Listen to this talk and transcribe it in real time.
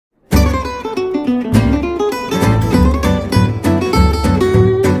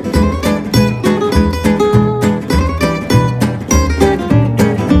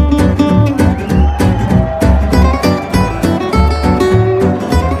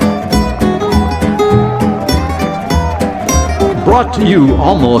brought to you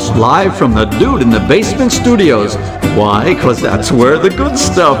almost live from the Dude in the Basement Studios. Why? 'Cause that's where the good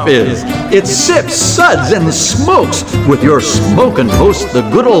stuff is. It's Sips, Suds, and Smokes with your smoking hosts, the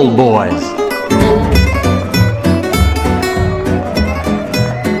Good Old Boys.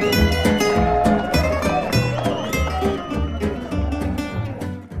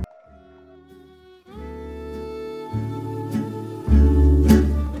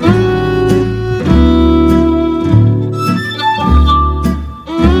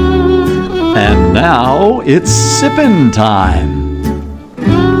 And now it's sippin' time.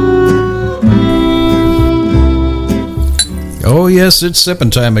 Oh yes, it's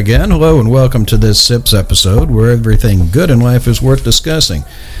sippin' time again. Hello and welcome to this Sips episode where everything good in life is worth discussing.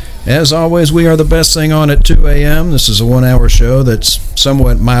 As always, we are the best thing on at 2 a.m. This is a 1-hour show that's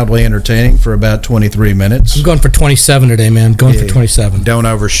somewhat mildly entertaining for about 23 minutes. I'm going for 27 today, man. Going for 27. Don't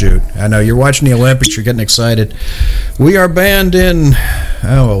overshoot. I know you're watching the Olympics, you're getting excited. We are banned in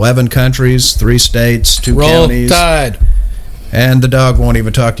 11 countries, 3 states, 2 counties. Roll Tide. And the dog won't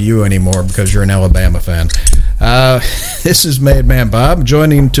even talk to you anymore because you're an Alabama fan. This is Made Man Bob.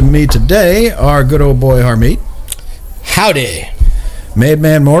 Joining to me today are good old boy Harmeet. Howdy. Made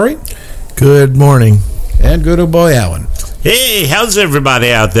Man Maury. Good morning. And good old boy Alan. Hey, how's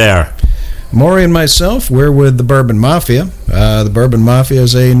everybody out there? Maury and myself, we're with the Bourbon Mafia. The Bourbon Mafia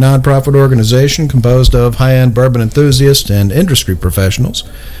is a nonprofit organization composed of high-end bourbon enthusiasts and industry professionals.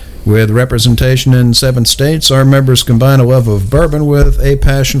 With representation in 7 states, our members combine a love of bourbon with a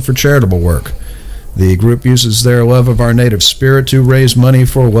passion for charitable work. The group uses their love of our native spirit to raise money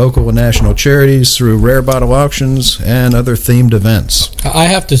for local and national charities through rare bottle auctions and other themed events. I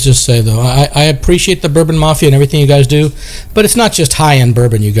have to just say, though, I appreciate the Bourbon Mafia and everything you guys do, but it's not just high-end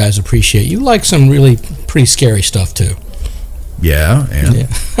bourbon you guys appreciate. You like some really pretty scary stuff, too. Yeah, and Yeah.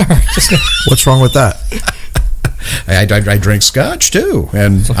 What's wrong with that? I drink scotch, too,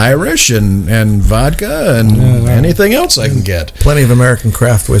 and Irish, and vodka, and anything else I can get. Plenty of American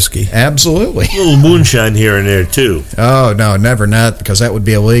craft whiskey. Absolutely. A little moonshine here and there, too. Oh, no, never not, because that would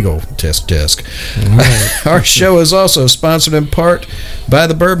be illegal. Tisk, tisk. Right. Our show is also sponsored in part by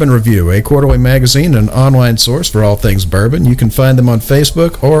The Bourbon Review, a quarterly magazine and online source for all things bourbon. You can find them on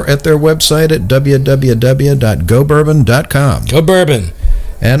Facebook or at their website at www.gobourbon.com. Go Bourbon.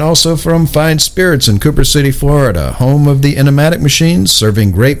 And also from Fine Spirits in Cooper City, Florida, home of the Enomatic Machines, serving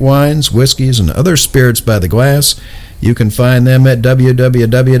great wines, whiskeys, and other spirits by the glass. You can find them at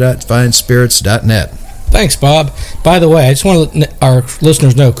www.finespirits.net. Thanks, Bob. By the way, I just want to let our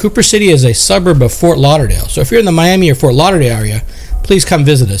listeners know, Cooper City is a suburb of Fort Lauderdale. So if you're in the Miami or Fort Lauderdale area, please come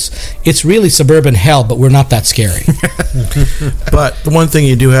visit us. It's really suburban hell, but we're not that scary. But the one thing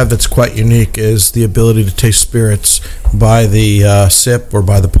you do have that's quite unique is the ability to taste spirits by the sip or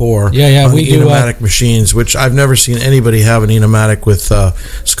by the pour. Yeah, on we the do. Enomatic machines, which I've never seen anybody have an Enomatic with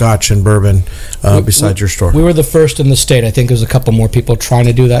scotch and bourbon besides your store. We were the first in the state. I think there's a couple more people trying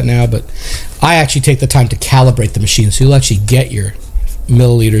to do that now, but I actually take the time to calibrate the machine so you'll actually get your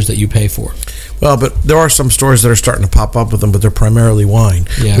milliliters that you pay for. Well, but there are some stores that are starting to pop up with them, but they're primarily wine,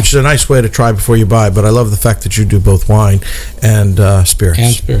 which is a nice way to try before you buy. But I love the fact that you do both wine and spirits.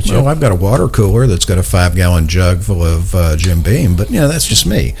 And spirits, Well, I've got a water cooler that's got a 5-gallon jug full of Jim Beam, but, that's just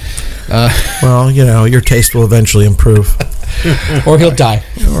me. Well, your taste will eventually improve. Or he'll die.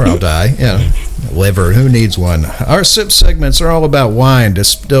 Or I'll die, liver, who needs one? Our sip segments are all about wine,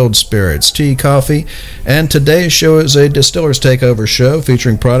 distilled spirits, tea, coffee, and today's show is a Distiller's Takeover show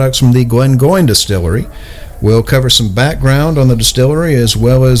featuring products from the Glengoyne Distillery. We'll cover some background on the distillery as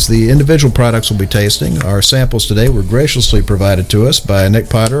well as the individual products we'll be tasting. Our samples today were graciously provided to us by Nick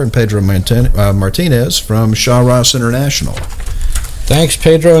Potter and Pedro Martinez from Shaw Ross International. Thanks,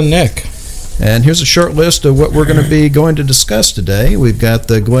 Pedro and Nick. And here's a short list of what we're going to be going to discuss today. We've got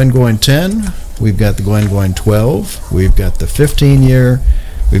the Glengoyne 10, we've got the Glengoyne 12, we've got the 15-year,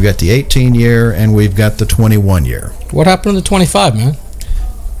 we've got the 18-year, and we've got the 21-year. What happened to the 25, man?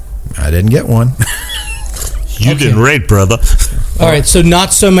 I didn't get one. You did great, brother. All right, so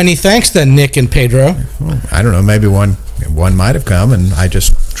not so many thanks then, Nick and Pedro. Well, I don't know, maybe one might have come, and I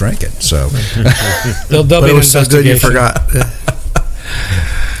just drank it, so. There'll But be it an was so good you investigation. forgot.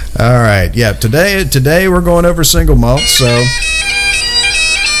 All right, yeah, today we're going over single malt, so.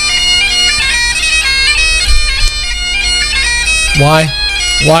 Why?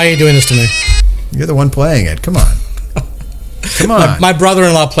 Why are you doing this to me? You're the one playing it, come on. Come on. My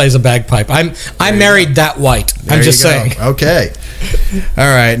brother-in-law plays a bagpipe. I married that white. I'm just saying. Okay. All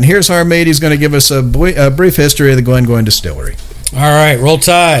right, and here's Harmeet. He's going to give us a brief history of the Glengoyne Distillery. All right, roll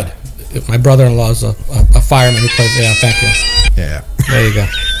tide. My brother-in-law is a fireman who plays. Yeah, thank you. Yeah. There you go.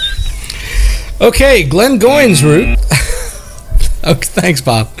 Okay, Glengoyne's root. Okay, thanks,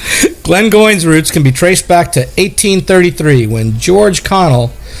 Bob. Glengoyne's roots can be traced back to 1833 when George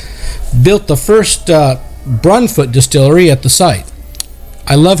Connell built the first Brunfoot distillery at the site.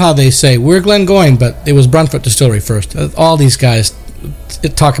 I love how they say, we're Glengoyne, but it was Brunfoot Distillery first. All these guys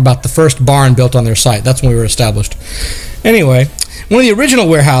talk about the first barn built on their site. That's when we were established. Anyway, one of the original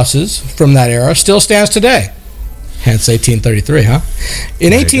warehouses from that era still stands today. Hence 1833, huh?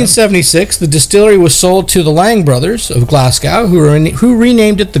 In 1876, the distillery was sold to the Lang brothers of Glasgow, who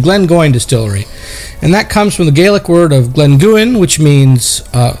renamed it the Glengoyne Distillery. And that comes from the Gaelic word of Glenguin, which means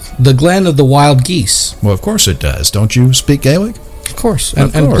the glen of the wild geese. Well, of course it does. Don't you speak Gaelic? Of course.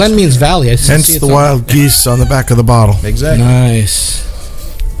 And Glen means valley. Hence the wild geese on the back of the bottle. Exactly. Nice.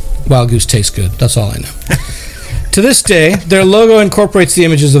 Wild goose tastes good. That's all I know. To this day, their logo incorporates the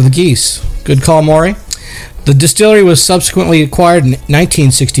images of the geese. Good call, Maury. The distillery was subsequently acquired in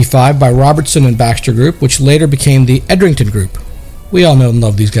 1965 by Robertson and Baxter Group, which later became the Edrington Group. We all know and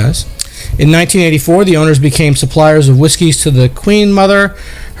love these guys. In 1984, the owners became suppliers of whiskeys to the Queen Mother,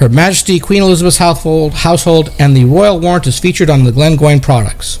 Her Majesty Queen Elizabeth's household, and the royal warrant is featured on the Glengoyne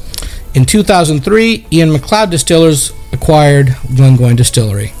products. In 2003, Ian McLeod Distillers acquired Glengoyne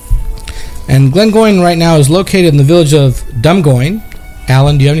Distillery. And Glengoyne right now is located in the village of Dumgoyne.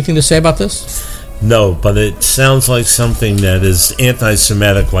 Alan, do you have anything to say about this? No, but it sounds like something that is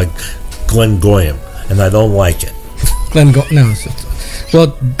anti-Semitic, like Glengoyne, and I don't like it. No.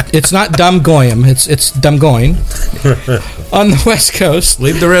 Well, it's not Dumgoyne. It's Dumgoyne on the West Coast.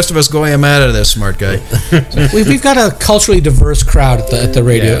 Leave the rest of us Goyim out of this, smart guy. We've got a culturally diverse crowd at the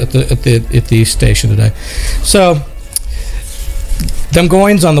radio at the station today. So,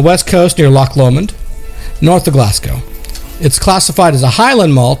 Dumgoyne's on the West Coast near Loch Lomond, north of Glasgow. It's classified as a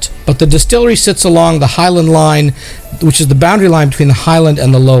Highland malt, but the distillery sits along the Highland line, which is the boundary line between the Highland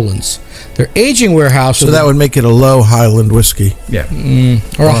and the Lowlands. Their aging warehouse... So that would make it a low Highland whiskey. Yeah.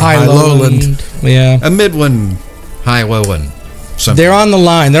 Or a high lowland. Yeah. A midland, high lowland. Something. They're on the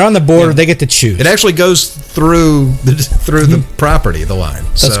line. They're on the border. Yeah. They get to choose. It actually goes through the property, the line.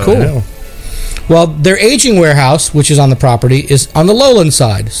 That's cool. Yeah. Well, their aging warehouse, which is on the property, is on the lowland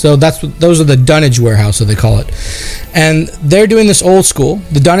side. So those are the dunnage warehouse, so they call it. And they're doing this old school.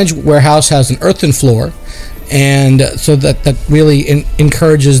 The dunnage warehouse has an earthen floor, and so that really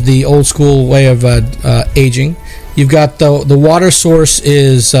encourages the old school way of aging. You've got the water source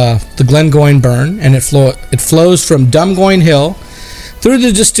is the Glengoyne Burn, and it flows from Dumgoyne Hill through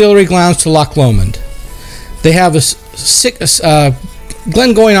the distillery grounds to Loch Lomond. They have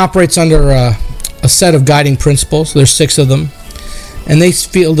Glengoyne operates under a set of guiding principles. There's 6 of them, and they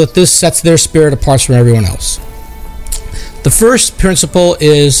feel that this sets their spirit apart from everyone else. The first principle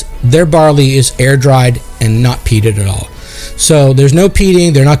is their barley is air-dried and not peated at all. So there's no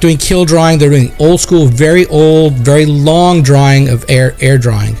peating. They're not doing kill drying. They're doing old school, very old, very long drying of air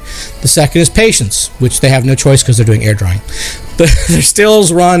drying. The second is patience, which they have no choice because they're doing air drying. Their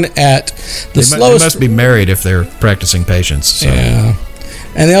stills run at the slowest... They must be married if they're practicing patience. So. Yeah.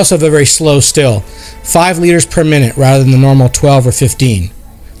 And they also have a very slow still, 5 liters per minute rather than the normal 12 or 15.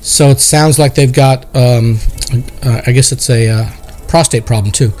 So it sounds like they've got, I guess it's a prostate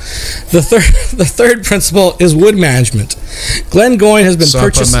problem too. The third principle is wood management. Glengoyne has been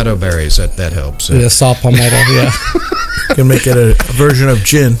purchasing... Saw palmetto berries, that helps. Yeah, saw palmetto, yeah. You can make it a version of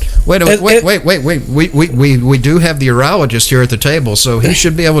gin. Wait. We do have the urologist here at the table, so he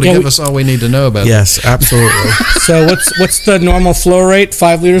should be able to give us all we need to know about Yes, absolutely. So what's the normal flow rate?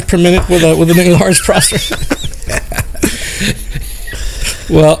 5 liters per minute with a large prostate?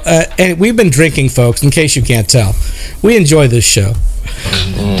 Well, and we've been drinking, folks, in case you can't tell. We enjoy this show.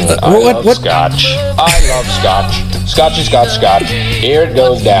 I love scotch. I love scotch. Scotchy, scotch. Here it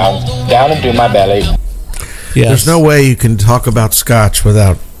goes down into my belly. Yes. There's no way you can talk about scotch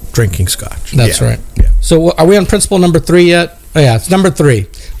without drinking scotch. That's right. Yeah. So are we on principle number 3 yet? Oh, yeah, it's number 3,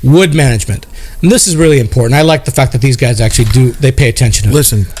 wood management. And this is really important. I like the fact that these guys actually they pay attention to it.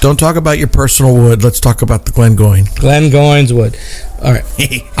 Listen, don't talk about your personal wood. Let's talk about the Glengoyne. Glengoyne's wood. All right.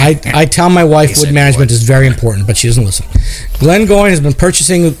 I tell my wife wood management is very important, but she doesn't listen. Glengoyne has been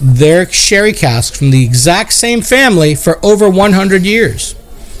purchasing their sherry casks from the exact same family for over 100 years.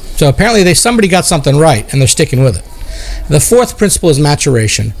 So apparently somebody got something right, and they're sticking with it. The 4th principle is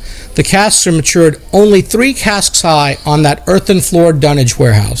maturation. The casks are matured only 3 casks high on that earthen floor dunnage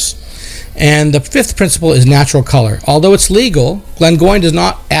warehouse. And the 5th principle is natural color. Although it's legal, Glengoyne does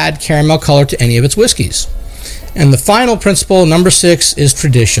not add caramel color to any of its whiskeys. And the final principle, number 6, is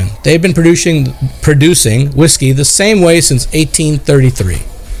tradition. They've been producing whiskey the same way since 1833.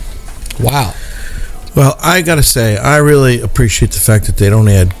 Wow. Well, I got to say, I really appreciate the fact that they don't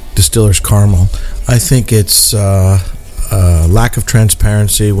add distiller's caramel. I think it's lack of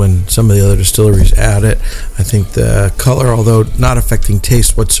transparency when some of the other distilleries add it. I think the color, although not affecting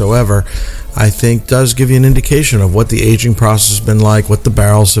taste whatsoever, I think does give you an indication of what the aging process has been like, what the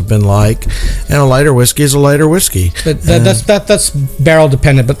barrels have been like, and a lighter whiskey is a lighter whiskey. But that's barrel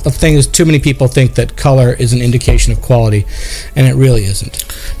dependent. But the thing is, too many people think that color is an indication of quality, and it really isn't.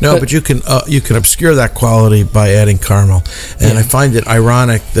 No, but you can obscure that quality by adding caramel, and I find it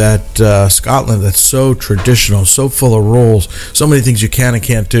ironic that Scotland, that's so traditional, so full of rules, so many things you can and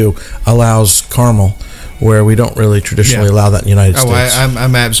can't do, allows caramel, where we don't really traditionally allow that in the United States.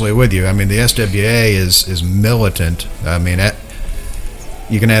 I'm absolutely with you. I mean, the SWA is militant. I mean,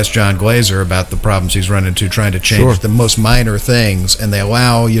 you can ask John Glazer about the problems he's run into trying to change the most minor things, and they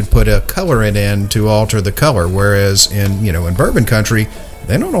allow you to put a colorant in to alter the color, whereas in bourbon country,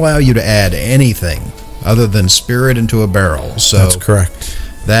 they don't allow you to add anything other than spirit into a barrel. So that's correct.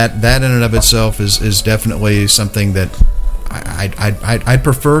 That in and of itself is definitely something that I'd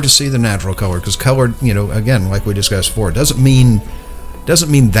prefer to see the natural color, because color, again, like we discussed before, doesn't mean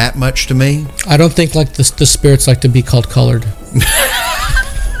that much to me. I don't think like the spirits like to be called colored.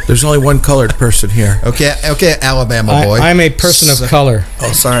 There's only one colored person here. Okay, Alabama boy. I'm a person of color.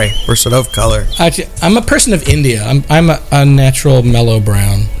 Oh, sorry, person of color. I'm a person of India. I'm a natural mellow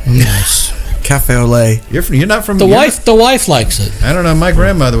brown. I'm nice. Cafe au lait. You're not from the wife. The wife likes it. I don't know. My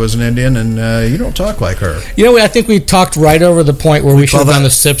grandmother was an Indian, and you don't talk like her. I think we talked right over the point where we should have done the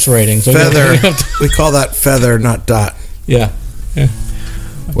SIPS ratings. Feather. We call that feather, not dot. Yeah.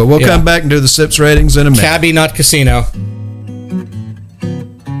 Well, we'll come back and do the SIPS ratings in a minute. Cabbie, not casino.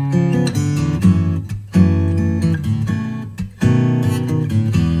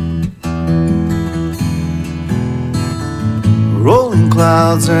 Rolling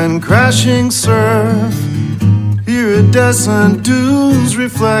clouds and crashing surf, iridescent dunes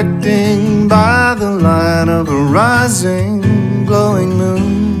reflecting by the light of a rising, glowing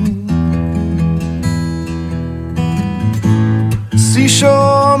moon.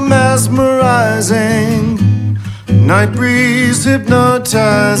 Seashore mesmerizing, night breeze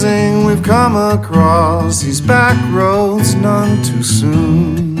hypnotizing. We've come across these back roads none too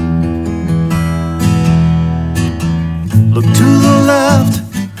soon. Look to the left,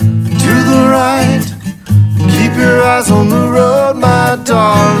 to the right. Keep your eyes on the road, my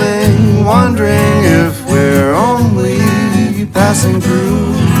darling. Wondering if we're only passing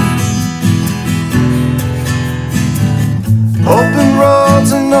through. Open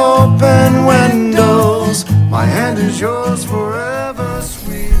roads and open windows. My hand is yours forever,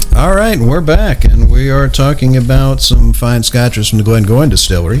 sweet. All right, we're back, and we are talking about some fine scotches from the Glengoyne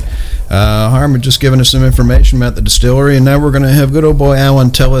Distillery. Harm had just given us some information about the distillery, and now we're going to have good old boy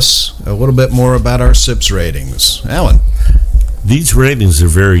Alan tell us a little bit more about our SIPS ratings. Alan. These ratings are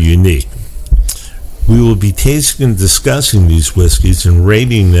very unique. We will be tasting and discussing these whiskeys and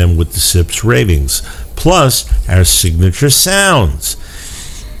rating them with the SIPS ratings, plus our signature sounds.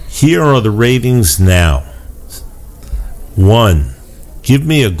 Here are the ratings now. 1. Give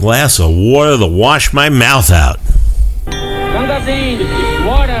me a glass of water to wash my mouth out. Gangazine,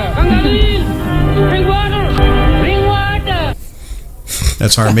 water. Gangazine, bring water. Bring water.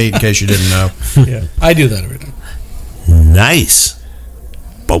 That's Harmeet, in case you didn't know. Yeah, I do that every time. Nice.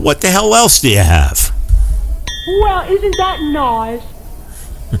 But what the hell else do you have? Well, isn't that nice?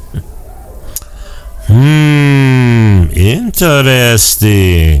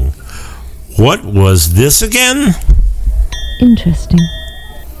 Interesting. What was this again? Interesting.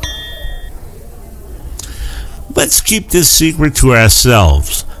 Let's keep this secret to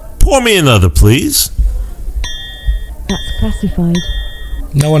ourselves. Pour me another, please. That's classified.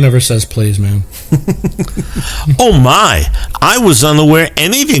 No one ever says please, man. Oh my, I was unaware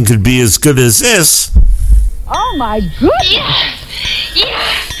anything could be as good as this. Oh my goodness!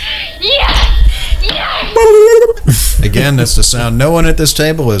 Yeah. Again, that's the sound no one at this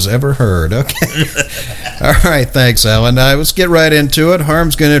table has ever heard. Okay. All right, thanks, Alan. Let's get right into it.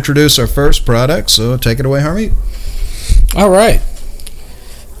 Harm's going to introduce our first product, so take it away, Harmy. All right.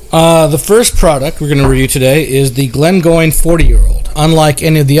 The first product we're going to review today is the Glengoyne 40-year-old. Unlike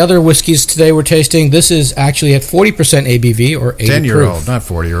any of the other whiskeys today we're tasting, this is actually at 40% ABV or 80 10-year-old, not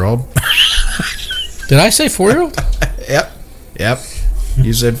 40-year-old. Did I say 4-year-old? Yep.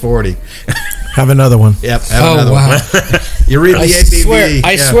 You said 40. Have another one. Yep. Have another one. You read the ABV.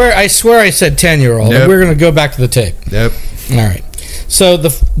 I swear I said 10-year-old. Nope. We're going to go back to the tape. Yep. All right. So the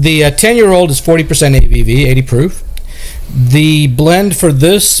 10-year-old is 40% ABV, 80 proof. The blend for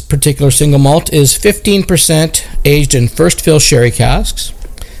this particular single malt is 15% aged in first fill sherry casks,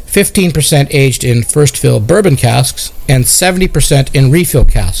 15% aged in first fill bourbon casks, and 70% in refill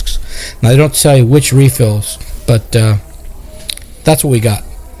casks. Now, they don't tell you which refills, but That's what we got.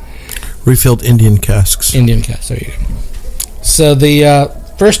 Refilled Indian casks. Indian casks. There you go. So the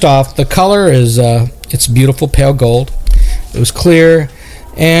first off, the color is it's beautiful pale gold. It was clear,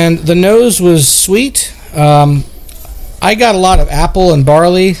 and the nose was sweet. I got a lot of apple and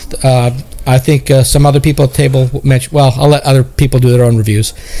barley. I think some other people at the table mentioned. Well, I'll let other people do their own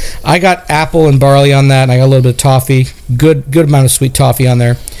reviews. I got apple and barley on that, and I got a little bit of toffee. Good amount of sweet toffee on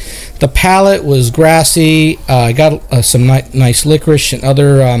there. The palate was grassy. I got some nice licorice and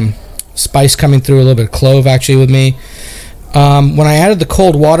other spice coming through. A little bit of clove actually with me. When I added the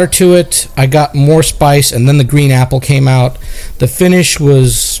cold water to it, I got more spice, and then the green apple came out. The finish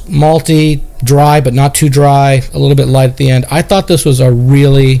was malty, dry, but not too dry, a little bit light at the end. I thought this was a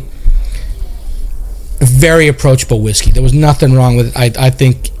really very approachable whiskey. There was nothing wrong with it. I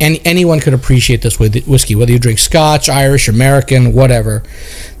think anyone could appreciate this whiskey, whether you drink Scotch, Irish, American, whatever.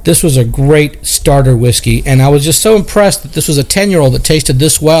 This was a great starter whiskey, and I was just so impressed that this was a 10-year-old that tasted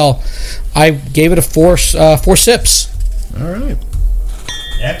this well. I gave it a 4 sips. All right.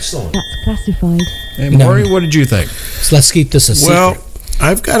 Excellent. That's classified. Hey, Maury, what did you think? So let's keep this a secret. Well,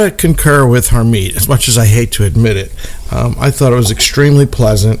 I've got to concur with Harmeet, as much as I hate to admit it. I thought it was extremely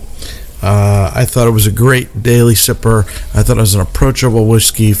pleasant. I thought it was a great daily sipper. I thought it was an approachable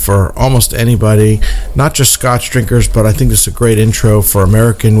whiskey for almost anybody, not just Scotch drinkers, but I think it's a great intro for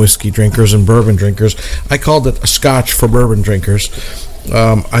American whiskey drinkers and bourbon drinkers. I called it a Scotch for bourbon drinkers.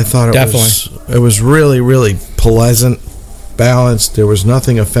 I thought it was really, really pleasant, balanced. There was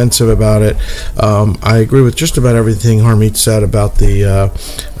nothing offensive about it. I agree with just about everything Harmeet said about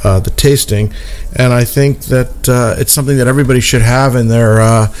the tasting, and I think that it's something that everybody should have in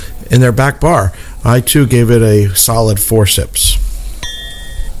their back bar. I too gave it a solid 4 sips.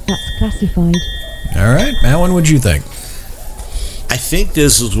 That's classified. All right, Alan, what'd you think? I think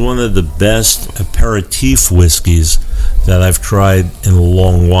this is one of the best aperitif whiskeys that I've tried in a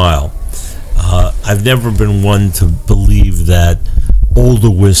long while. I've never been one to believe that older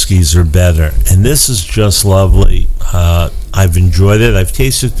whiskeys are better, and this is just lovely. I've enjoyed it. I've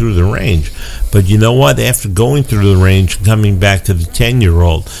tasted through the range, but you know what? After going through the range and coming back to the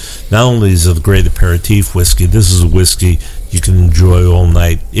 10-year-old, not only is it a great aperitif whiskey, this is a whiskey you can enjoy all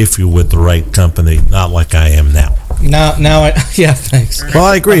night if you're with the right company, not like I am now. Yeah, thanks. Well,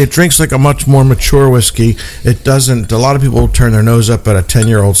 I agree. It drinks like a much more mature whiskey. It doesn't. A lot of people turn their nose up at a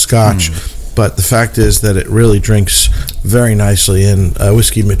 10-year-old Scotch. But the fact is that it really drinks very nicely, and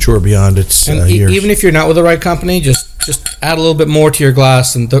whiskey mature beyond its years. Even if you're not with the right company, just add a little bit more to your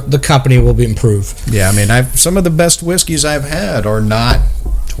glass, and the company will be improved. Yeah, I mean, some of the best whiskeys I've had are not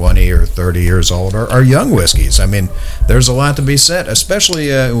 20 or 30 years old, or are young whiskeys. I mean, there's a lot to be said, especially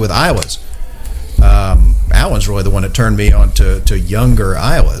with Islays. Alan's really the one that turned me on to younger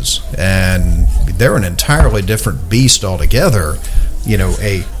Islays, and they're an entirely different beast altogether. You know,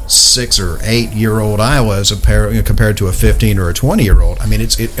 a 6 or 8 year old Islays compared to a 15 or a 20-year-old. I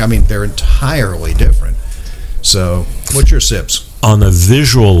mean, they're entirely different. So, what's your sips? On a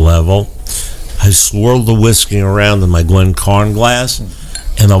visual level, I swirled the whiskey around in my Glencairn glass,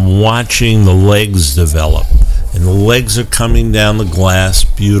 and I'm watching the legs develop. And the legs are coming down the glass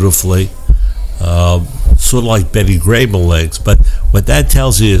beautifully, sort of like Betty Grable legs. But what that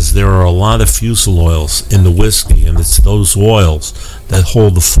tells you is there are a lot of fusel oils in the whiskey, and it's those oils that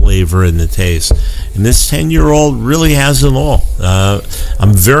hold the flavor and the taste. And this 10-year-old really has it all.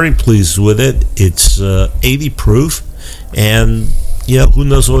 I'm very pleased with it. It's 80 proof, and you know, who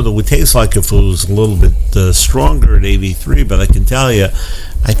knows what it would taste like if it was a little bit stronger at 83, but I can tell you,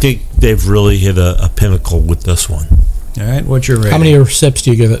 I think they've really hit a pinnacle with this one. All right, what's your rating? How many sips do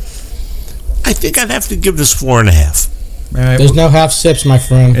you give it? I think I'd have to give this 4.5. All right, There's no half sips, my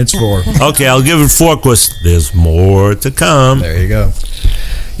friend. it's 4. Okay, I'll give it 4 because there's more to come. There you go.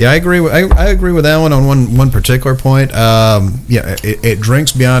 Yeah, I agree with Alan on one particular point. It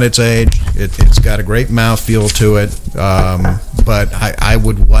drinks beyond its age. It's got a great mouthfeel to it. But I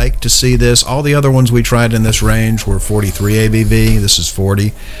would like to see this. All the other ones we tried in this range were 43 ABV. This is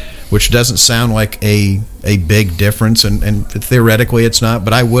 40, which doesn't sound like a big difference, and theoretically it's not.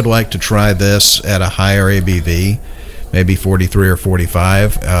 But I would like to try this at a higher ABV. Maybe 43 or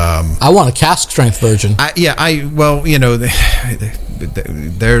 45. I want a cask strength version.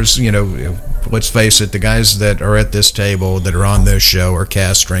 There's, let's face it, the guys that are at this table that are on this show are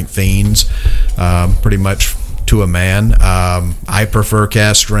cask strength fiends, pretty much to a man. I prefer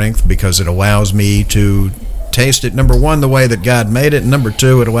cask strength because it allows me to taste it, number one, the way that God made it, and number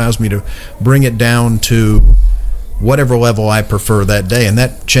two, it allows me to bring it down to whatever level I prefer that day, and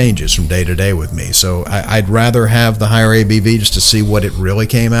that changes from day to day with me. So I'd rather have the higher ABV just to see what it really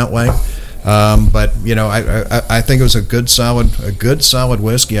came out like. But I think it was a good solid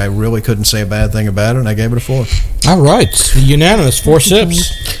whiskey. I really couldn't say a bad thing about it, and I gave it a 4. All right, unanimous 4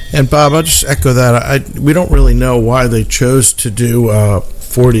 sips. And Bob, I'll just echo that. We don't really know why they chose to do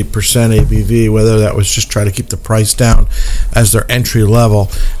 40% ABV, whether that was just try to keep the price down as their entry level,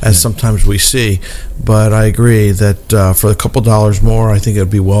 as sometimes we see. But I agree that for a couple dollars more, I think it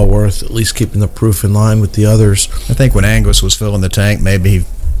would be well worth at least keeping the proof in line with the others. I think when Angus was filling the tank, maybe he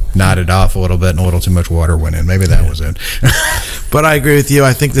nodded off a little bit and a little too much water went in. Maybe that was it. But I agree with you.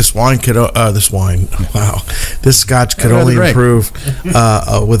 I think this scotch could only improve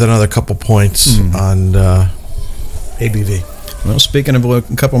with another couple points on ABV. Well, speaking of a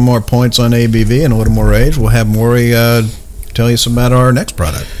couple more points on ABV and a little more age, we'll have Maury tell you some about our next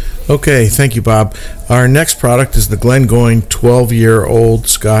product. Okay, thank you, Bob. Our next product is the Glengoyne 12-year-old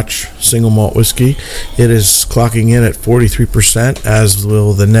Scotch single malt whiskey. It is clocking in at 43%, as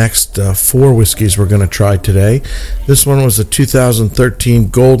will the next 4 whiskeys we're going to try today. This one was a 2013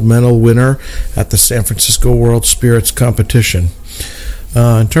 gold medal winner at the San Francisco World Spirits Competition.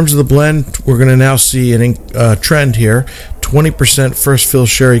 In terms of the blend, we're going to now see a trend here. 20% first fill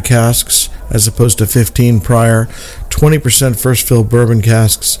sherry casks as opposed to 15 prior, 20% first fill bourbon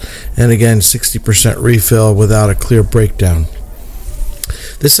casks, and again 60% refill without a clear breakdown.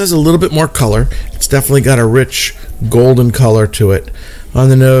 This has a little bit more color. It's definitely got a rich golden color to it. On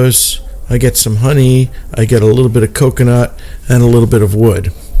the nose, I get some honey, I get a little bit of coconut, and a little bit of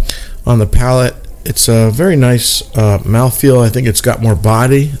wood. On the palate, it's a very nice mouthfeel. I think it's got more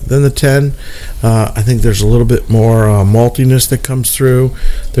body than the 10. I think there's a little bit more maltiness that comes through.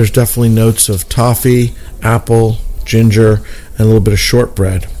 There's definitely notes of toffee, apple, ginger, and a little bit of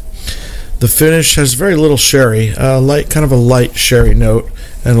shortbread. The finish has very little sherry, kind of a light sherry note,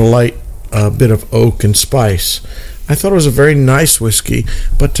 and a light bit of oak and spice. I thought it was a very nice whiskey,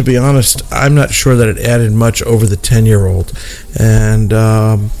 but to be honest, I'm not sure that it added much over the 10-year-old. And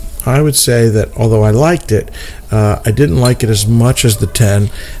I would say that although I liked it, I didn't like it as much as the 10,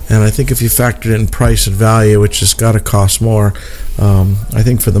 and I think if you factored in price and value, which has got to cost more, I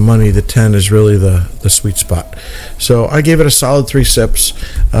think for the money, the 10 is really the sweet spot. So I gave it a solid 3 sips.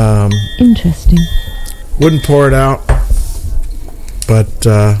 Interesting. Wouldn't pour it out, but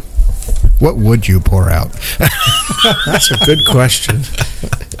what would you pour out? That's a good question.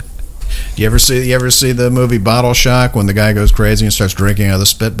 You ever see the movie Bottle Shock when the guy goes crazy and starts drinking out of the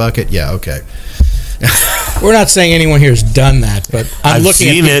spit bucket? Yeah, okay. We're not saying anyone here has done that, but I've looking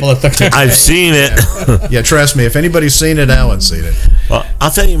at people at I've seen it. Yeah, trust me. If anybody's seen it, Alan's seen it. Well,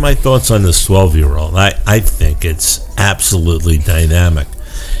 I'll tell you my thoughts on this 12-year-old. I think it's absolutely dynamic.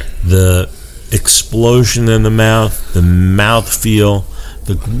 The explosion in the mouth feel,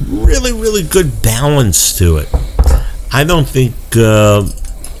 the really, really good balance to it. I don't think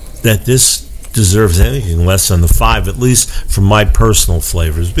that this deserves anything less than the 5, at least from my personal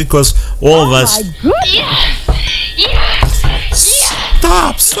flavors, because all of us.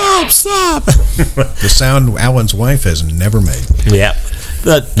 Stop! The sound Alan's wife has never made. Yeah,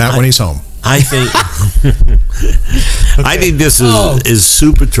 not when he's home. I think. I think this is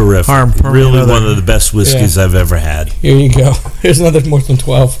super terrific. Really, one of the best whiskeys I've ever had. Here you go. Here's another more than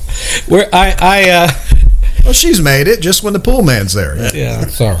 12. Where Well, she's made it just when the pool man's there. Yeah,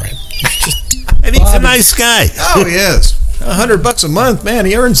 it's all right. And he's a nice guy. Oh, he is. $100 a month, man.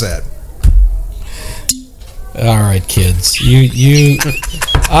 He earns that. All right, kids.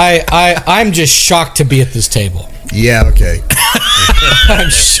 I'm just shocked to be at this table. Yeah, okay. I'm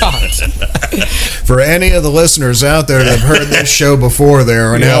shocked. For any of the listeners out there that have heard this show before, they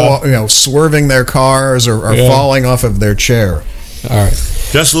are now swerving their cars or falling off of their chair. All right.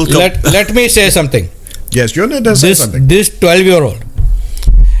 Just look up. Let me say something. Yes, Jonah does say something. This 12-year-old,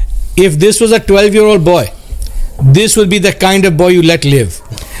 if this was a 12-year-old boy, this would be the kind of boy you let live.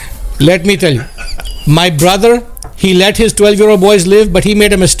 Let me tell you. My brother, he let his 12-year-old boys live, but he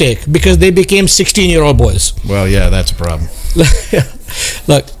made a mistake because they became 16-year-old boys. Well, yeah, that's a problem.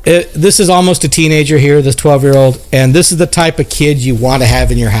 Look, this is almost a teenager here, this 12-year-old, and this is the type of kid you want to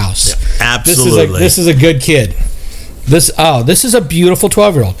have in your house. Yeah, absolutely. This is a good kid. This is a beautiful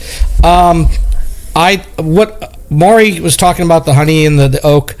 12-year-old. What Maury was talking about, the honey and the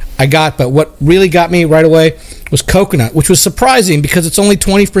oak, I got, but what really got me right away was coconut, which was surprising because it's only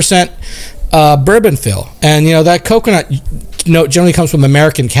 20% bourbon fill, and that coconut note generally comes from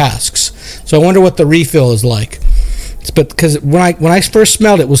American casks. So I wonder what the refill is like. But because when I first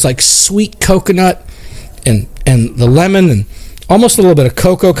smelled it, was like sweet coconut and the lemon and almost a little bit of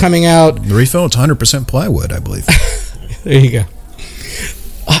cocoa coming out. The refill, it's 100% plywood, I believe. There you go.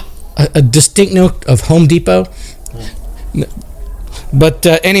 A distinct note of Home Depot. But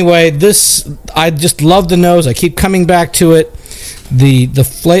anyway, this, I just love the nose. I keep coming back to it.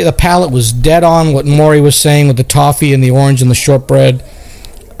 The palate was dead on what Maury was saying with the toffee and the orange and the shortbread.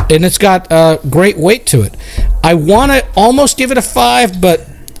 And it's got great weight to it. I want to almost give it a 5, but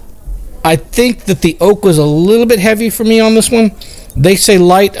I think that the oak was a little bit heavy for me on this one. They say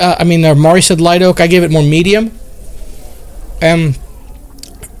light. Maury said light oak. I gave it more medium.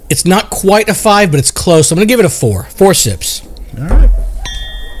 It's not quite a 5, but it's close. I'm going to give it a 4. 4 sips. All right.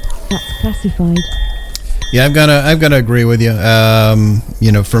 That's classified. Yeah, I'm gonna agree with you.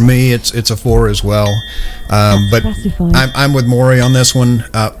 For me, it's a 4 as well. But I'm with Maury on this one.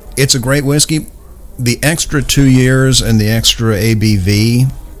 It's a great whiskey. The extra 2 years and the extra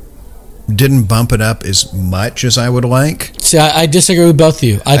ABV didn't bump it up as much as I would like. See, I disagree with both of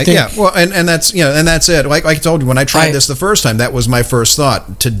you. I think and that's it. Like I told you, when I tried this the first time, that was my first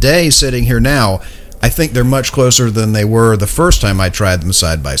thought. Today, sitting here now, I think they're much closer than they were the first time I tried them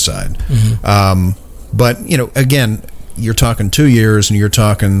side by side. Mm-hmm. But again, you're talking 2 years and you're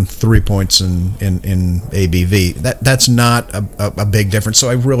talking 3 points in ABV. That's not a big difference. So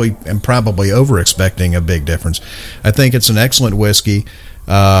I really am probably over expecting a big difference. I think it's an excellent whiskey.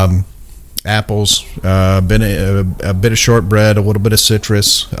 Apples, a bit of shortbread, a little bit of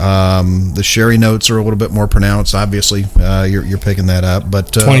citrus. The sherry notes are a little bit more pronounced. Obviously, you're picking that up.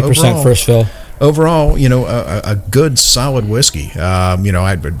 But 20% overall, first fill. Overall, a good solid whiskey.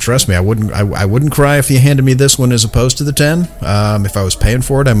 Trust me, I wouldn't cry if you handed me this one as opposed to the 10. If I was paying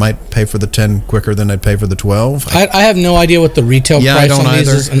for it, I might pay for the 10 quicker than I'd pay for the 12. I have no idea what the retail price on these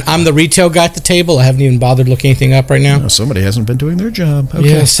is, and I'm the retail guy at the table. I haven't even bothered looking anything up right now. No, somebody hasn't been doing their job. Okay.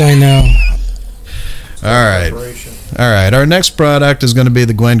 Yes, I know. All right. Our next product is going to be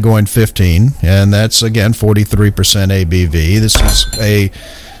the Glengoyne 15, and that's again 43% ABV. This is a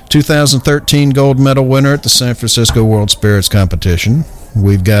 2013 gold medal winner at the San Francisco World Spirits Competition.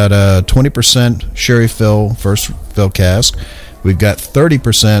 We've got a 20% sherry fill first fill cask. We've got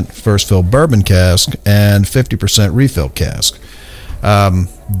 30% first fill bourbon cask and 50% refill cask.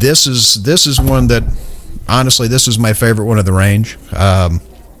 This is one that, honestly, this is my favorite one of the range.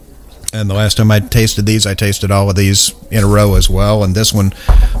 And the last time I tasted these, I tasted all of these in a row as well. And this one,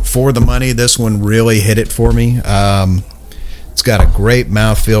 for the money, this one really hit it for me. It's got a great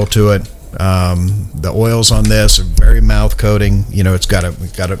mouthfeel to it. The oils on this are very mouth coating. It's got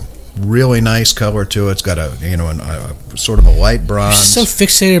a really nice color to it. It's got a sort of a light bronze. You're so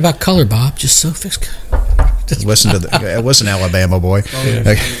fixated about color, Bob. Just so fixated. Listen, Alabama boy. Oh,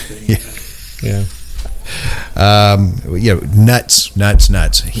 yeah. Yeah. Nuts.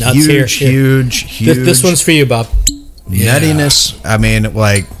 Huge. This one's for you, Bob. Nuttiness. I mean,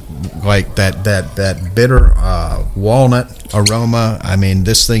 like that bitter walnut aroma. I mean,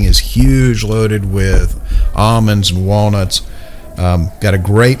 this thing is huge, loaded with almonds and walnuts. Got a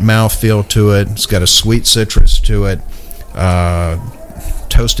great mouthfeel to it. It's got a sweet citrus to it.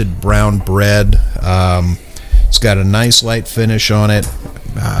 Toasted brown bread. It's got a nice light finish on it.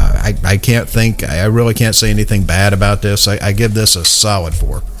 I really can't say anything bad about this. I give this a solid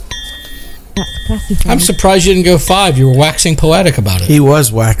 4. That's classified. I'm surprised you didn't go 5. You were waxing poetic about it. He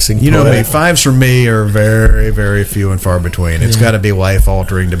was waxing poetic. You know me, 5s for me are very, very few and far between. It's got to be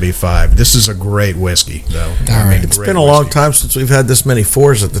life-altering to be 5. This is a great whiskey, though. It's been a long time since we've had this many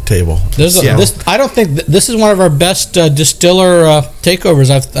 4s at the table. I don't think this is one of our best distiller takeovers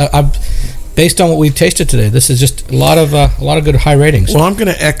I've based on what we've tasted today. This is just a lot of good high ratings. Well, I'm going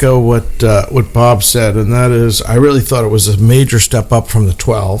to echo what Bob said, and that is, I really thought it was a major step up from the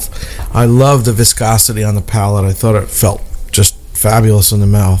 12. I love the viscosity on the palate. I thought it felt just fabulous in the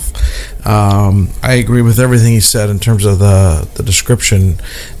mouth. I agree with everything he said in terms of the description,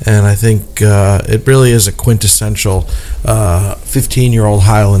 and I think it really is a quintessential 15-year-old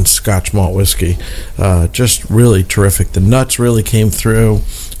Highland Scotch malt whiskey. Just really terrific. The nuts really came through.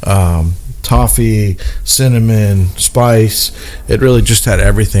 Toffee, cinnamon, spice. It really just had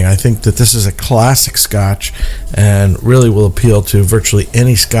everything. I think that this is a classic Scotch and really will appeal to virtually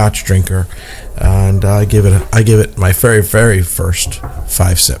any Scotch drinker. And I give it my very, very first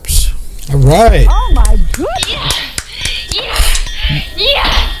 5 sips. All right. Oh my goodness!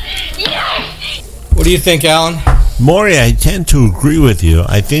 What do you think, Alan? Maury, I tend to agree with you.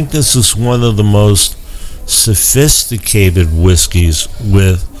 I think this is one of the most sophisticated whiskeys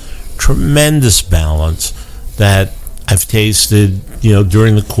with tremendous balance that I've tasted,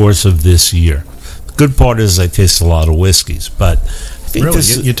 during the course of this year. The good part is I taste a lot of whiskeys, but I think really,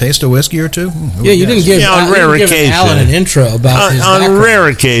 you taste a whiskey or two? Yeah, you didn't give on rare occasion. Alan an intro about his on background. rare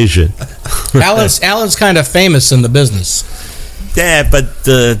occasion. Alan's kind of famous in the business. Yeah, but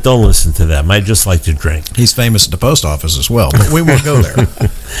don't listen to them. I just like to drink. He's famous at the post office as well, but we won't go there.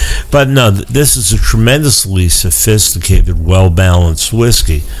 But no, this is a tremendously sophisticated, well-balanced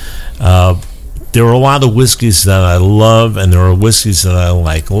whiskey. There are a lot of whiskeys that I love, and there are whiskeys that I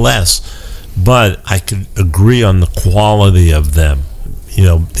like less, but I could agree on the quality of them.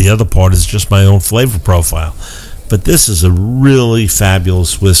 The other part is just my own flavor profile. But this is a really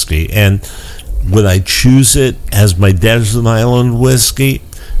fabulous whiskey, and would I choose it as my desert island whiskey?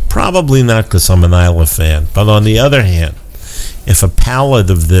 Probably not, because I'm an Isla fan. But on the other hand, if a pallet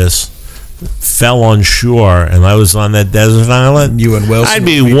of this fell on shore and I was on that desert island, you and Wilson, I'd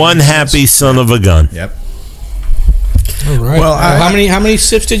be one happy son of a gun. Yep. All right. Well, how many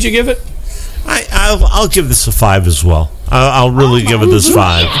sips did you give it? I'll give this a 5 as well. I'll really give it this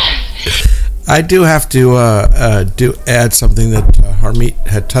 5. I do have to add something that Harmeet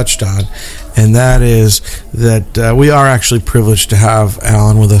had touched on, and that is that we are actually privileged to have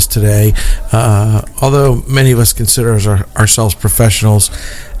Alan with us today. Although many of us consider ourselves professionals,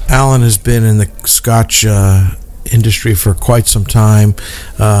 Alan has been in the Scotch industry for quite some time.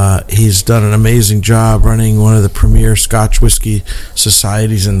 He's done an amazing job running one of the premier Scotch whiskey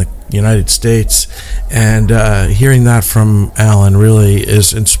societies in the United States, and hearing that from Alan really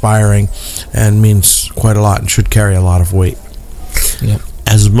is inspiring and means quite a lot and should carry a lot of weight. Yep.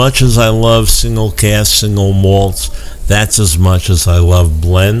 As much as I love single cask, single malts, that's as much as I love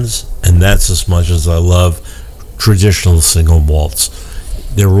blends, and that's as much as I love traditional single malts.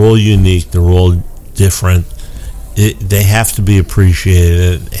 They're all unique, they're all different. They have to be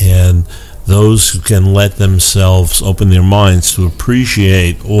appreciated, and those who can let themselves open their minds to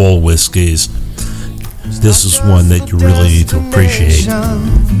appreciate all whiskeys, this is one that you really need to appreciate.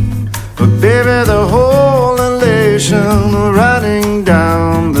 But baby, the whole elation riding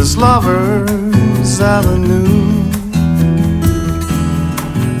down this lover's avenue,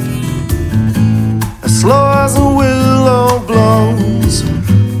 as slow as a willow blows,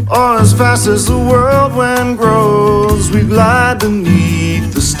 or as fast as the whirlwind grows, we glide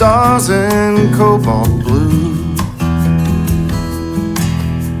beneath the stars in cobalt blue.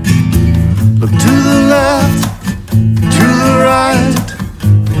 Look to the left, to the right,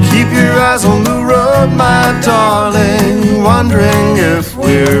 keep your eyes on the road, my darling, wondering if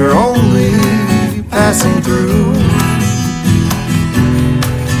we're only passing through.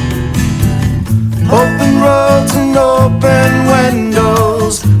 Open roads and open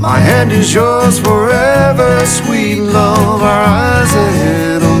windows, my hand is yours forever, sweet love. Our eyes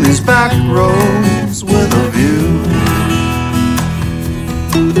ahead on these back roads with a view.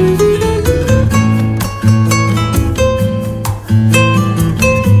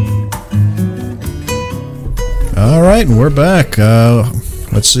 All right, and we're back.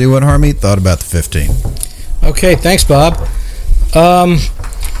 Let's see what Harmeet thought about the 15. Okay, thanks, Bob.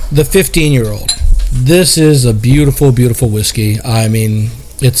 The 15-year-old. This is a beautiful, beautiful whiskey. I mean,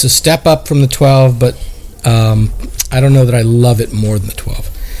 it's a step up from the 12, but I don't know that I love it more than the 12.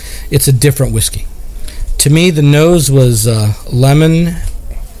 It's a different whiskey. To me, the nose was lemon,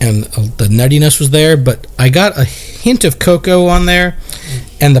 and the nuttiness was there, but I got a hint of cocoa on there,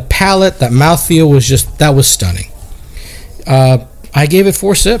 and the palate, that mouthfeel was stunning. I gave it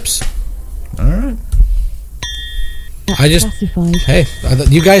 4 sips. All right. Hey,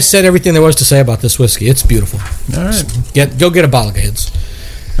 you guys said everything there was to say about this whiskey. It's beautiful. All right. Go get a bottle, kids.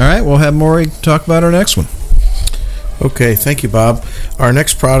 All right, we'll have Maury talk about our next one. Okay, thank you, Bob. Our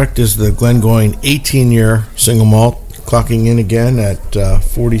next product is the Glengoyne 18-year single malt, clocking in again at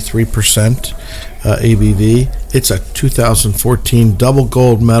 43% ABV. It's a 2014 double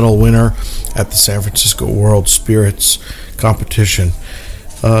gold medal winner at the San Francisco World Spirits Competition.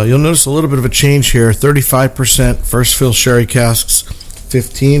 You'll notice a little bit of a change here. 35% first fill sherry casks,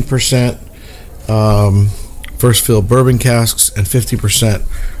 15% first fill bourbon casks, and 50%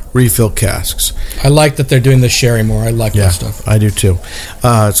 refill casks. I like that they're doing the sherry more. I like that stuff. I do too.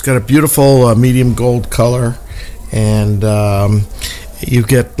 It's got a beautiful medium gold color, and you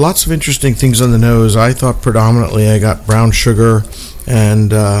get lots of interesting things on the nose. I thought predominantly I got brown sugar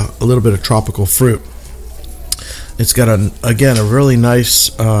and a little bit of tropical fruit. It's got, a really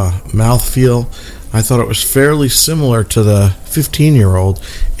nice mouthfeel. I thought it was fairly similar to the 15-year-old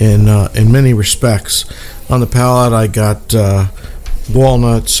in many respects. On the palate, I got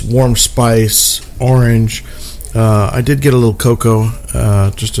walnuts, warm spice, orange. I did get a little cocoa,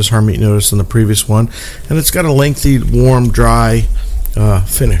 just as Harmeet noticed in the previous one. And it's got a lengthy, warm, dry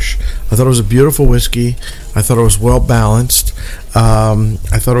finish. I thought it was a beautiful whiskey. I thought it was well balanced.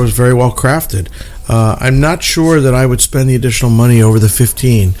 I thought it was very well crafted. I'm not sure that I would spend the additional money over the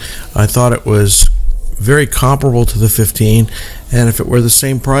 15. I thought it was very comparable to the 15, and if it were the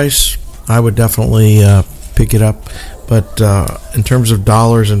same price, I would definitely pick it up. But in terms of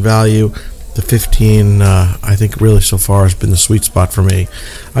dollars and value, the 15, I think really so far has been the sweet spot for me.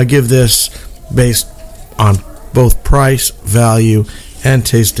 I give this, based on both price, value, and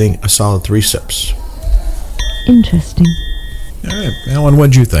tasting, a solid 3 sips. Interesting. All right, Alan,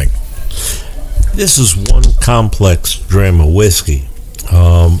 what'd you think? This is one complex dram of whiskey.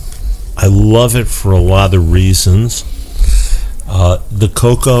 I love it for a lot of reasons. The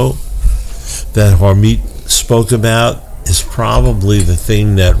cocoa that Harmeet spoke about is probably the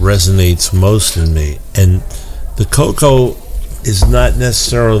thing that resonates most in me. And the cocoa is not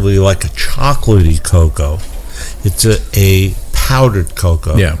necessarily like a chocolatey cocoa. It's a powdered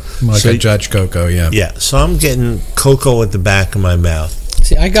cocoa. Yeah, like a Dutch cocoa, yeah. Yeah, so I'm getting cocoa at the back of my mouth.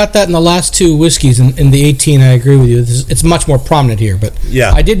 See, I got that in the last 2 whiskeys. In the 18, I agree with you. It's much more prominent here, but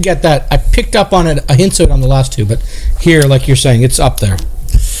yeah, I did get that. I picked up on it, a hint of it on the last 2, but here, like you're saying, it's up there.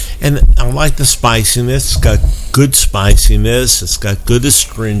 And I like the spiciness. It's got good spiciness. It's got good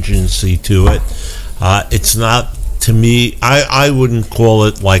astringency to it. It's not, to me, I wouldn't call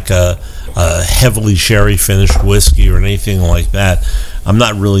it like a heavily sherry finished whiskey or anything like that. I'm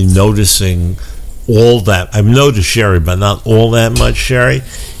not really noticing all that. I've noticed sherry, but not all that much sherry.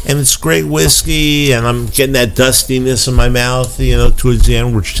 And it's great whiskey, and I'm getting that dustiness in my mouth, towards the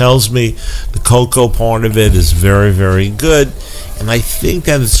end, which tells me the cocoa part of it is very, very good. And I think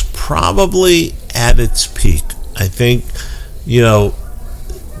that it's probably at its peak. I think,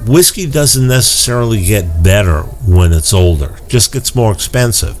 whiskey doesn't necessarily get better when it's older. It just gets more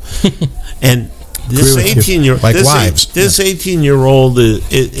expensive. And this 18-year-old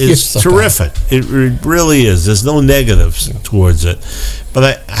is terrific. It really is. There's no negatives towards it.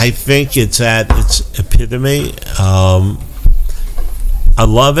 But I think it's at its epitome. I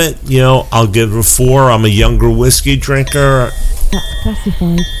love it. I'll give it a 4. I'm a younger whiskey drinker. That's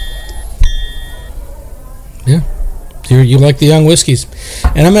classified. Yeah. You like the young whiskeys.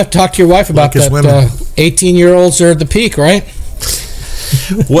 And I'm going to talk to your wife about that. 18-year-olds are at the peak, right?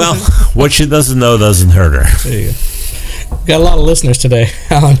 Well, what she doesn't know doesn't hurt her. There you go. Got a lot of listeners today,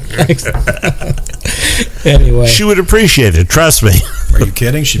 Alan. Thanks. Anyway, she would appreciate it. Trust me. Are you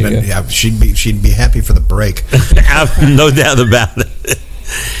kidding? She'd be happy for the break. No doubt about it.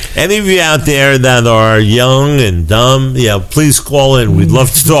 Any of you out there that are young and dumb, please call in. We'd love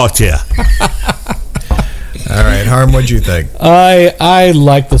to talk to you. All right, Harm, what'd you think? I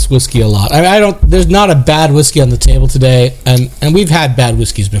like this whiskey a lot. I don't. There's not a bad whiskey on the table today, and we've had bad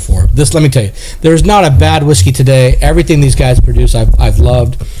whiskeys before. Let me tell you, there's not a bad whiskey today. Everything these guys produce, I've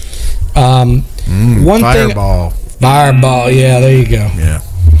loved. One Fireball. Yeah, there you go. Yeah.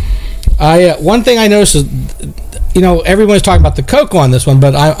 One thing I noticed is, everyone's talking about the cocoa on this one,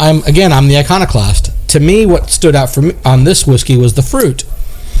 but I'm the iconoclast. To me, what stood out for me on this whiskey was the fruit.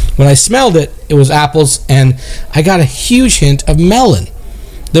 When I smelled it, it was apples, and I got a huge hint of melon.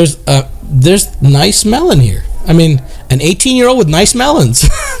 There's nice melon here. I mean, an 18-year-old with nice melons.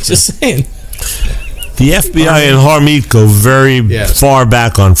 Just saying. The FBI and Harmeet go very far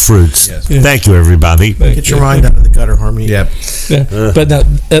back on fruits. Yes. Yeah. Thank you, everybody. Get your mind out of the gutter, Harmeet. Yep. Yeah. But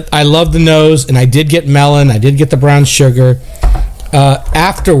I love the nose, and I did get melon. I did get the brown sugar.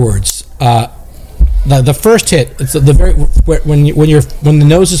 Afterwards, the first hit, it's the very when the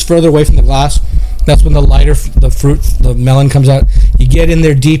nose is further away from the glass, that's when the lighter the melon comes out. You get in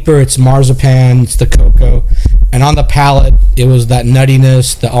there deeper, it's marzipan, it's the cocoa, and on the palate it was that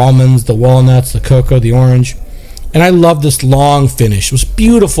nuttiness, the almonds, the walnuts, the cocoa, the orange. And I love this long finish. It was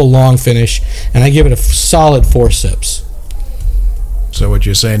beautiful long finish, and I give it a solid 4 sips. So what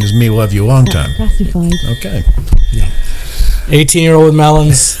you're saying is me love you long time. Classified. Okay. Yeah. 18-year-old with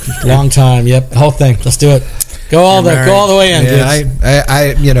melons, long time. Yep, the whole thing. Let's do it. Go all the way in. Yeah,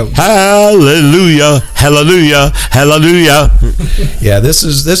 hallelujah, hallelujah, hallelujah. Yeah, this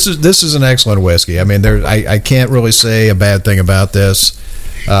is an excellent whiskey. I mean, I can't really say a bad thing about this.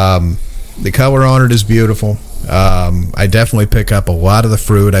 The color on it is beautiful. I definitely pick up a lot of the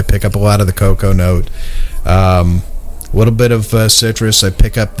fruit. I pick up a lot of the cocoa note. A little bit of citrus. I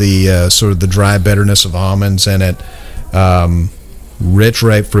pick up the sort of the dry bitterness of almonds in it. Rich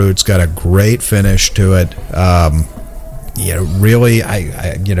ripe fruit's got a great finish to it. Really,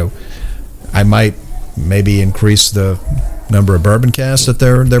 I might maybe increase the number of bourbon casks that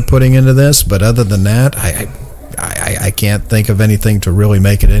they're putting into this, but other than that, I can't think of anything to really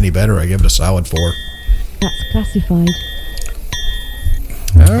make it any better. I give it a solid 4. That's classified.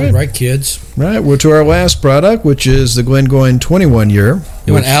 All right, kids. Right, we're to our last product, which is the Glengoyne 21 year.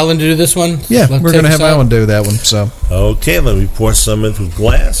 You want Alan to do this one? Yeah, we're going to have Alan do that one. So okay, let me pour some into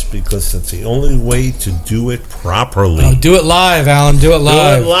glass because that's the only way to do it properly. Oh, do it live, Alan. Do it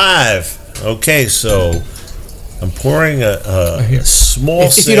live. Do it live. Okay, so I'm pouring a small.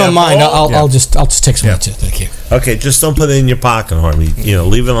 If you don't mind, I'll just take some too. Thank you. Okay, just don't put it in your pocket, Harvey.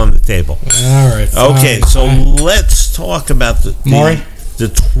 Leave it on the table. All right. Okay, so let's talk about the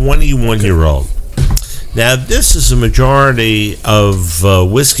 21-year-old. Now, this is a majority of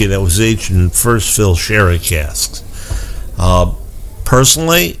whiskey that was aged in first fill sherry casks.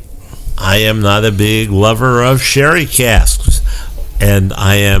 Personally, I am not a big lover of sherry casks. And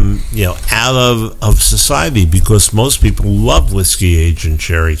I am, out of society because most people love whiskey aged in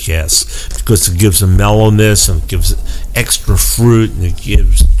sherry casks because it gives a mellowness and it gives extra fruit and it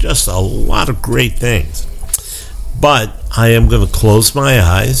gives just a lot of great things. But I am going to close my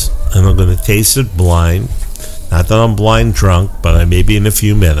eyes and I'm going to taste it blind. Not that I'm blind drunk, but I may be in a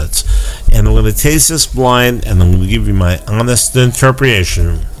few minutes. And I'm going to taste this blind and I'm going to give you my honest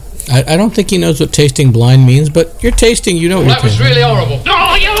interpretation. I don't think he knows what tasting blind means, but you're tasting, you know what you're tasting. That was really horrible.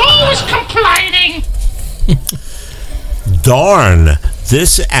 Oh, you're always complaining. Darn,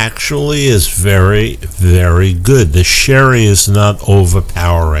 this actually is very, very good. The sherry is not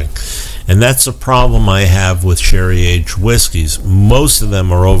overpowering. And that's the problem I have with sherry-aged whiskeys. Most of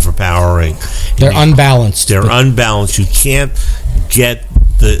them are overpowering. They're unbalanced. They're unbalanced. You can't get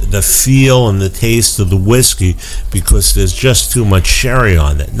the feel and the taste of the whiskey because there's just too much sherry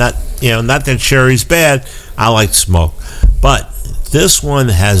on it. Not that sherry's bad. I like smoke, but this one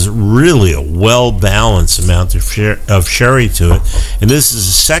has really a well-balanced amount of sherry to it. And this is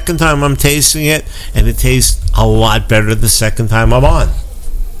the second time I'm tasting it, and it tastes a lot better the second time I'm on.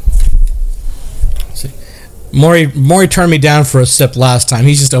 See, Maury turned me down for a sip last time.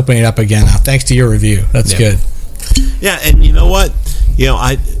 He's just opening it up again now, thanks to your review. That's good. Yeah, and you know what?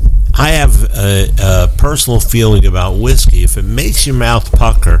 I have a personal feeling about whiskey. If it makes your mouth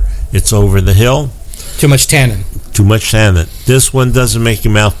pucker, it's over the hill. Too much tannin. This one doesn't make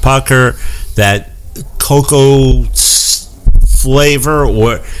your mouth pucker. That cocoa flavor,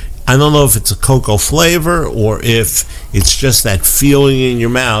 or I don't know if it's a cocoa flavor or if it's just that feeling in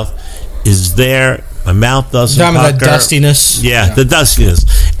your mouth is there. My mouth doesn't pucker. That dustiness. Yeah, the dustiness.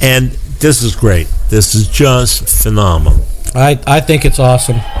 And this is great. This is just phenomenal. I think it's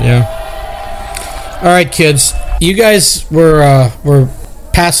awesome. Yeah. All right, kids. You guys were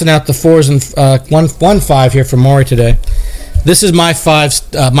passing out the 4s and 1.5 here for Maury today. This is my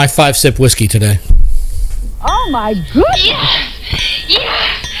 5-sip whiskey today. Oh my goodness!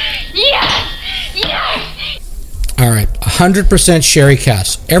 Yeah. All right, 100% sherry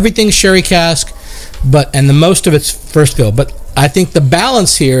cask. Everything's sherry cask, and the most of it's first fill. But I think the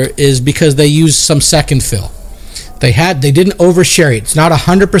balance here is because they use some second fill. They didn't over sherry. It's not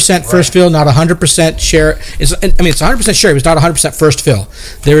 100% first fill, not 100% sherry. It's 100% sherry, but it's not 100% first fill.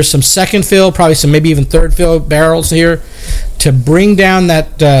 There is some second fill, probably some maybe even third fill barrels here to bring down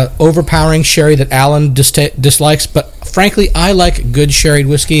that overpowering sherry that Alan dislikes. But frankly, I like good sherried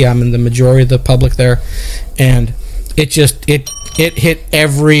whiskey. I'm in the majority of the public there, and it hit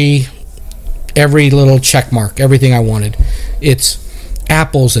every little check mark, everything I wanted. It's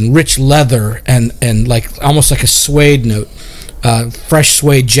apples and rich leather and like almost like a suede note, fresh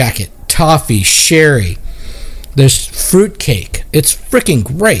suede jacket, toffee, sherry. There's fruit cake. It's freaking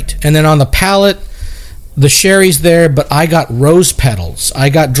great. And then on the palate, the sherry's there, but I got rose petals. I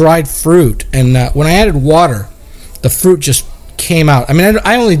got dried fruit, and when I added water, the fruit just came out. I mean,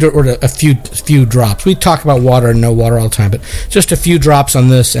 I only ordered a few drops. We talk about water and no water all the time, but just a few drops on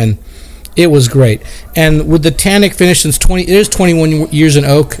this, and it was great. And with the tannic finish, since it is 21 years in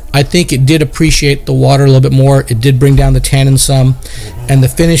oak, I think it did appreciate the water a little bit more. It did bring down the tannin some, and the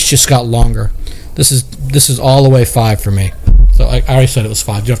finish just got longer. This is all the way 5 for me. So I already said it was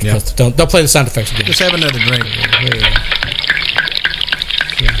 5. You don't have to don't play the sound effects again. Just have another drink.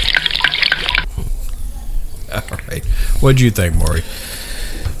 All right. What do you think, Maury?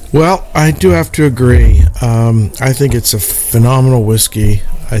 Well, I do have to agree. I think it's a phenomenal whiskey.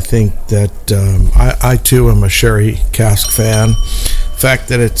 I think that I too am a sherry cask fan. The fact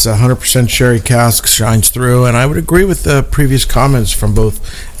that it's 100% sherry cask shines through, and I would agree with the previous comments from both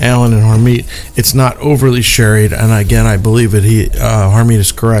Alan and Harmeet. It's not overly sherried, and again, I believe that Harmeet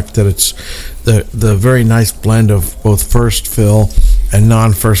is correct that it's the very nice blend of both first fill and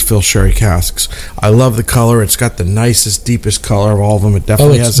non-first fill sherry casks. I love the color. It's got the nicest, deepest color of all of them. It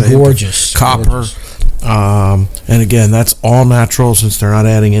definitely has a gorgeous copper. Gorgeous. And again, that's all natural since they're not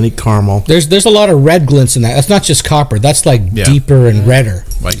adding any caramel. There's a lot of red glints in that. That's not just copper. That's like deeper and redder.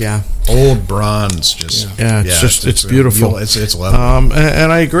 Like old bronze. It's beautiful. It's lovely.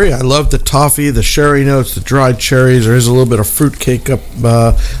 And I agree. I love the toffee, the sherry notes, the dried cherries. There is a little bit of fruit cake up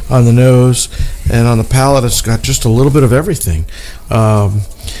on the nose, and on the palate, it's got just a little bit of everything.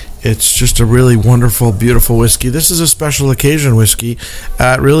 It's just a really wonderful, beautiful whiskey. This is a special occasion whiskey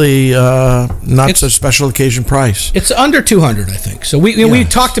at really not such special occasion price. It's under $200, I think. So we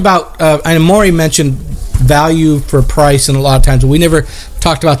talked about, and Maury mentioned value for price, and a lot of times we never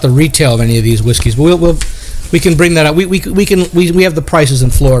talked about the retail of any of these whiskeys. But we can bring that up. We have the prices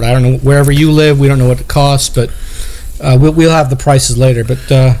in Florida. I don't know wherever you live. We don't know what it costs, but we'll have the prices later.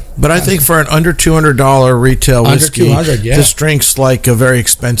 But I think for an under $200 retail whiskey, under $200, this drinks like a very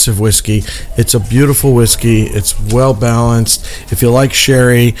expensive whiskey. It's a beautiful whiskey. It's well balanced. If you like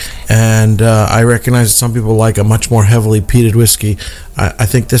sherry, and I recognize that some people like a much more heavily peated whiskey, I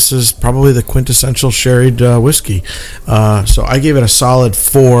think this is probably the quintessential sherried whiskey. So I gave it a solid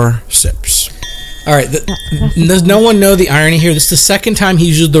 4 sips. All right. Does no one know the irony here? This is the second time he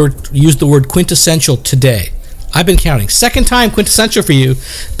used the word quintessential today. I've been counting. Second time quintessential for you,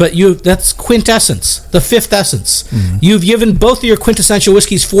 but that's quintessence, the 5th essence. Mm-hmm. You've given both of your quintessential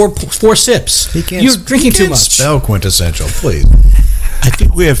whiskeys 4 sips. You're drinking too much. Spell quintessential, please. I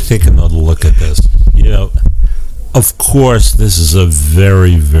think we have to take another look at this. Of course, this is a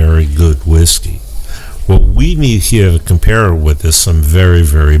very, very good whiskey. What we need here to compare it with is some very,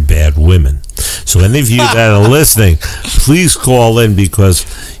 very bad women. So any of you that are listening, please call in, because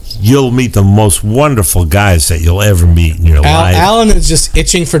you'll meet the most wonderful guys that you'll ever meet in your life. Alan is just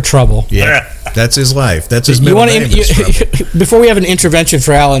itching for trouble. Yeah, that's his life. That's his middle name. Before we have an intervention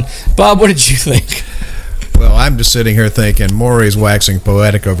for Alan, Bob, what did you think? Well, I'm just sitting here thinking Maury's waxing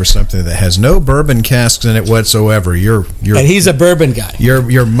poetic over something that has no bourbon casks in it whatsoever. And he's a bourbon guy.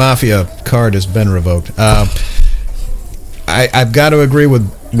 Your mafia card has been revoked. I've got to agree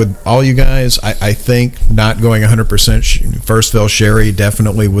with all you guys. I think not going 100% first fill sherry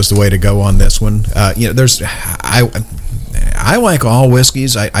definitely was the way to go on this one. I like all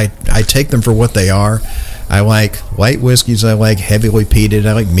whiskeys. I take them for what they are. I like light whiskeys. I like heavily peated.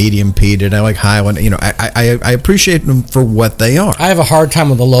 I like medium peated. I like Highland. I appreciate them for what they are. I have a hard time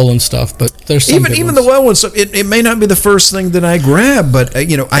with the lowland stuff, but there's some even the lowland stuff. It may not be the first thing that I grab, but I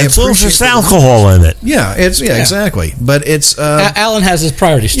appreciate. There's alcohol in it. Yeah, exactly. But it's Alan has his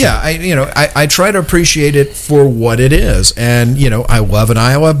priorities too. Yeah, I try to appreciate it for what it is, and I love an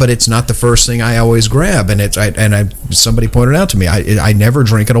Iowa, but it's not the first thing I always grab. And somebody pointed out to me, I never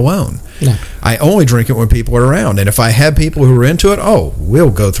drink it alone. No. I only drink it when people are around, and if I have people who are into it, we'll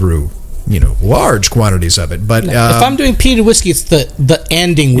go through large quantities of it. But if I'm doing peated whiskey, it's the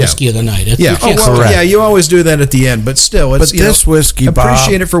ending whiskey of the night. You always do that at the end, but still, it's this whiskey,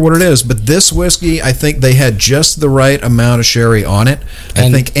 appreciate it for what it is. But this whiskey, I think they had just the right amount of sherry on it.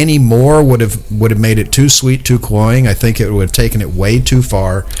 I think any more would have made it too sweet, too cloying. I think it would have taken it way too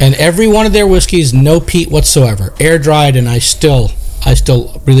far. And every one of their whiskeys, no peat whatsoever, air dried, and I still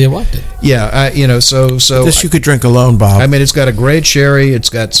really liked it. Yeah, so this you could drink alone, Bob. I mean, it's got a great sherry. It's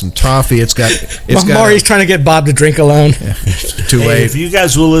got some toffee. It's got. Maury's trying to get Bob to drink alone. Yeah, too late. If you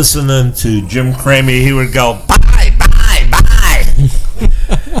guys were listening to Jim Cramer, he would go bye.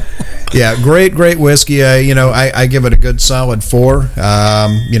 Yeah, great whiskey. I give it a good solid 4.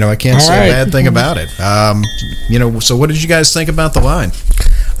 I can't say a bad thing about it. So what did you guys think about the line?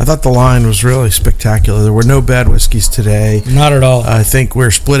 I thought the line was really spectacular. There were no bad whiskeys today. Not at all. I think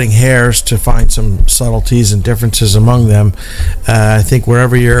we're splitting hairs to find some subtleties and differences among them. I think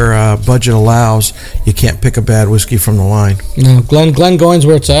wherever your budget allows, you can't pick a bad whiskey from the line. No, Glengoyne's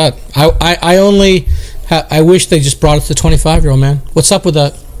where it's at. I wish they just brought it to the 25-year-old, man. What's up with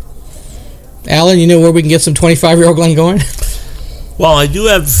that? Alan, you know where we can get some 25-year-old Glengoyne? Well, I do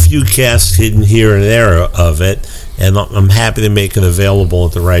have a few casks hidden here and there of it, and I'm happy to make it available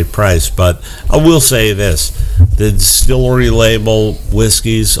at the right price. But I will say this. The distillery label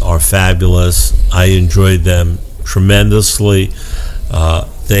whiskeys are fabulous. I enjoyed them tremendously.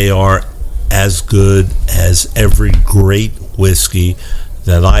 They are as good as every great whiskey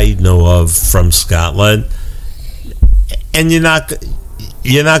that I know of from Scotland. And you're not going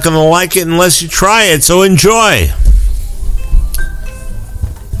to like it unless you try it, so enjoy.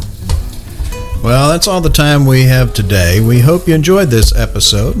 Well, that's all the time we have today. We hope you enjoyed this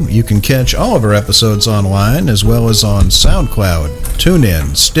episode. You can catch all of our episodes online, as well as on SoundCloud,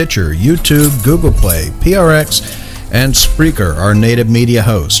 TuneIn, Stitcher, YouTube, Google Play, PRX, and Spreaker, our native media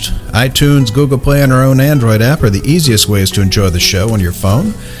host. iTunes, Google Play, and our own Android app are the easiest ways to enjoy the show on your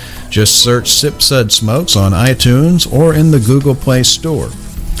phone. Just search Sip Sud Smokes on iTunes or in the Google Play Store.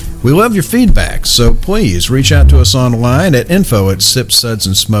 We love your feedback, so please reach out to us online at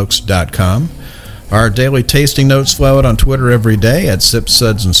info@sipsudsandsmokes.com. Our daily tasting notes flow out on Twitter every day at Sip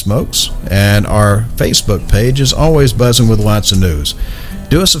Suds and Smokes, and our Facebook page is always buzzing with lots of news.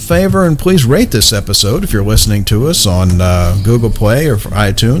 Do us a favor and please rate this episode if you're listening to us on Google Play or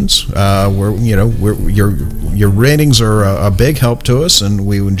iTunes. Your ratings are a big help to us, and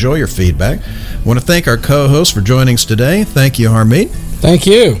we enjoy your feedback. I want to thank our co-host for joining us today. Thank you, Harmeet. Thank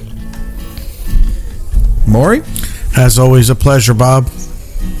you. Maury? As always, a pleasure, Bob.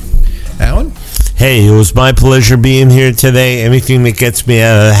 Alan? Hey, it was my pleasure being here today. Anything that gets me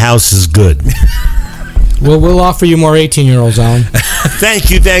out of the house is good. Well, we'll offer you more 18-year-olds, Alan.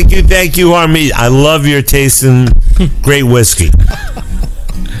 Thank you, Harmeet. I love your taste in great whiskey.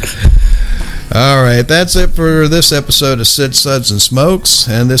 All right, that's it for this episode of Sip Suds and Smokes,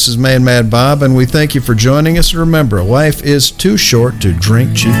 and this is Man Mad Bob, and we thank you for joining us. Remember, life is too short to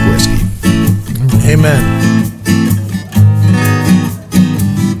drink cheap whiskey. Amen.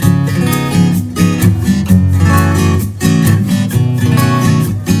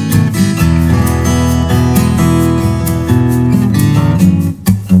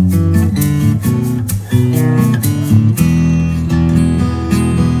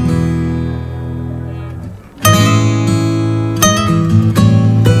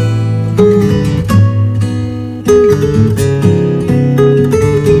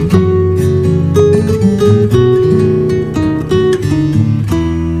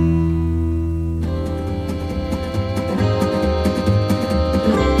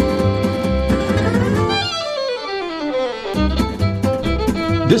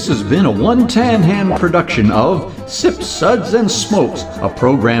 This has been a One Tan Hand production of Sip Suds and Smokes, a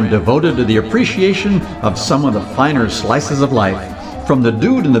program devoted to the appreciation of some of the finer slices of life. From the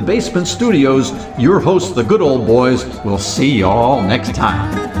Dude in the Basement Studios, your hosts, the Good Old Boys, will see y'all next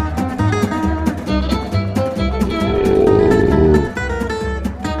time.